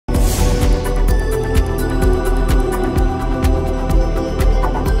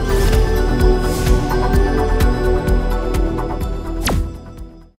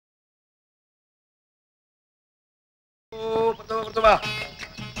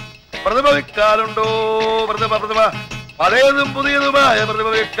പ്രതിഭ വിൽക്കാറുണ്ടോ? പ്രതിഭ പ്രതിഭ പഴയതും പുതിയതുമായ പ്രതിഭ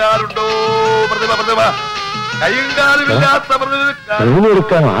വിൽക്കാറുണ്ടോ? പ്രതിഭ പ്രതിഭ കയ്യും കാലുമില്ലാത്ത പ്രതിഭ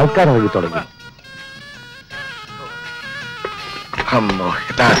വിൽക്കാൻ ആൾക്കാർ തുടങ്ങി. അമ്മോ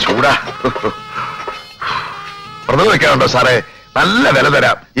ഇതാ ചൂടാ. പ്രതിഭ വെക്കാനുണ്ടോ സാറേ? നല്ല വില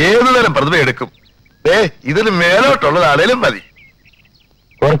തരാം. ഏതു തരം പ്രതിഭ എടുക്കും? ഇതിന് മേലോട്ടുള്ളത് ആണേലും മതി.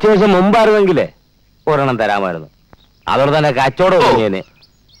 കുറച്ചു ദിവസം മുമ്പായിരുന്നെങ്കിലേ ഒരെണ്ണം തരാമായിരുന്നു. അതോടെ തന്നെ കച്ചവടം തുടങ്ങിയേനെ.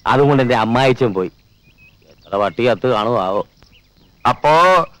 അതുകൊണ്ട് എന്റെ അമ്മായിച്ചും പോയി. എത്ര വട്ടി കത്ത് കാണുമാവോ? അപ്പോ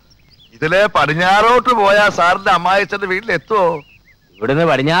ഇതിലെ പടിഞ്ഞാറോട്ട് പോയാ സാറിന്റെ അമ്മായിച്ചന്റെ വീട്ടിലെത്തുവോ? ഇവിടുന്ന്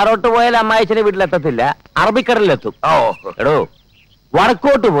പടിഞ്ഞാറോട്ട് പോയാൽ അമ്മായിച്ചന്റെ വീട്ടിലെത്തത്തില്ല, അറബിക്കടലിലെത്തും. എടോ,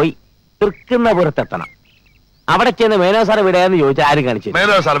 വടക്കോട്ട് പോയി തൃക്കുന്നപുരത്തെത്തണം. അവിടെ ചെന്ന് മേനോ സാറ് വീടാന്ന് ചോദിച്ചാൽ ആരും കാണിച്ചു?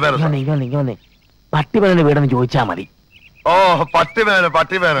 പട്ടിമേനോന്റെ വീടെന്ന് ചോദിച്ചാ മതി. ഓ പട്ടിമേനോ,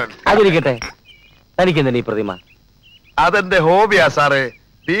 പട്ടിമേനോൻ. അതിരിക്കട്ടെ, തനിക്കെന്താ ഈ പ്രതിമ? അതെന്റെ ഹോബിയാ സാറേ.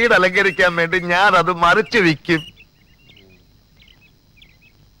 വീട് അലങ്കരിക്കാൻ വേണ്ടി ഞാൻ അത് മറിച്ചു വിൽക്കും.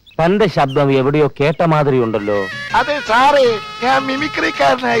 തന്റെ ശബ്ദം എവിടെയോ കേട്ട മാതിരി ഉണ്ടല്ലോ. അതെ സാറേ, ഞാൻ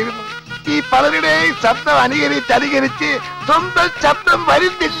മിമിക്രിക്കാരനായിരുന്നു. ഈ പലരുടെയും ശബ്ദം അനുകരിച്ച് സ്വന്തം ശബ്ദം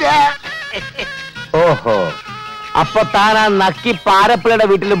വരുന്നില്ല. ഓഹോ, അപ്പൊ താൻ ആ നക്കി പാരപ്പിളയുടെ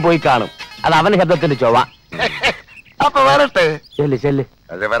വീട്ടിലും പോയി കാണും. അത് അവന്റെ ശബ്ദത്തിന്റെ ചൊവ്വ. അപ്പൊ വരട്ടെ. ചെല്ല് ചെല്ല്.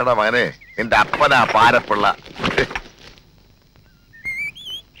 അതെ വരണ മകനെ, നിന്റെ അപ്പനാ പാരപ്പിള്ള.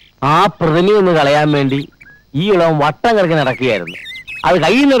 ആ പ്രതിമയൊന്ന് കളയാൻ വേണ്ടി ഈ ഇളവൻ വട്ടം കിടക്കി നടക്കുകയായിരുന്നു. അത്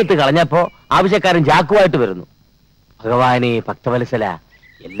കയ്യിൽ നിന്നെടുത്ത് കളഞ്ഞപ്പോ ആവശ്യക്കാരൻ ചാക്കുമായിട്ട് വരുന്നു. ഭഗവാനെ ഭക്തവത്സല,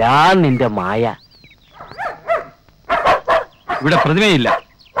 എല്ലാം നിന്റെ മായ. ഇവിടെ പ്രതിമയില്ല.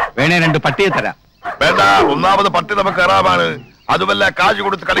 വേണേ 2 പട്ടിയെ തരാം. വേണ്ട, ഒന്നാമത് പട്ടി നമുക്ക് കറാമാണ്. അതുമല്ല കാശ്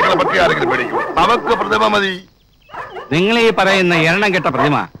കൊടുത്ത് കളിക്കുന്ന പട്ടി ആരെങ്കിലും പേടിക്കും. നമുക്ക് പ്രതിമ മതി. നിങ്ങൾ ഈ പറയുന്ന എണ്ണം കെട്ട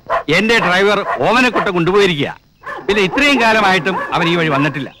പ്രതിമ എന്റെ ഡ്രൈവർ ഓമനക്കുട്ട കൊണ്ടുപോയിരിക്കുക. പിന്നെ ഇത്രയും കാലമായിട്ടും അവൻ ഈ വഴി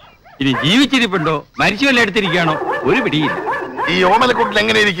വന്നിട്ടില്ല. ഇനി ജീവിച്ചിരിപ്പുണ്ടോ മരിച്ചുവല്ല എടുത്തിരിക്കുകയാണോ ഒരു പിടിയില്ല. ഈ ഓമനക്കുട്ടിൽ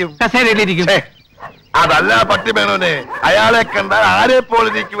എങ്ങനെ ഇരിക്കും? കസേരയിലിരിക്കും. അതല്ല പട്ടിമേനോനെ, അയാളെ കണ്ടാൽ ആരെ പോലെ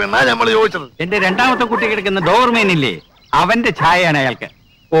ഇരിക്കുമെന്നാ നമ്മൾ ചോദിച്ചത്. എന്റെ രണ്ടാമത്തെ കുട്ടി കിടക്കുന്ന ഡോർമേനില്ലേ, അവന്റെ ഛായയാണ് അയാൾക്ക്.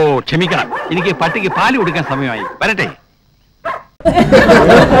 ഓ ക്ഷമിക്കണം, എനിക്ക് പട്ടിക്ക് പാല് കൊടുക്കാൻ സമയമായി. വരട്ടെ.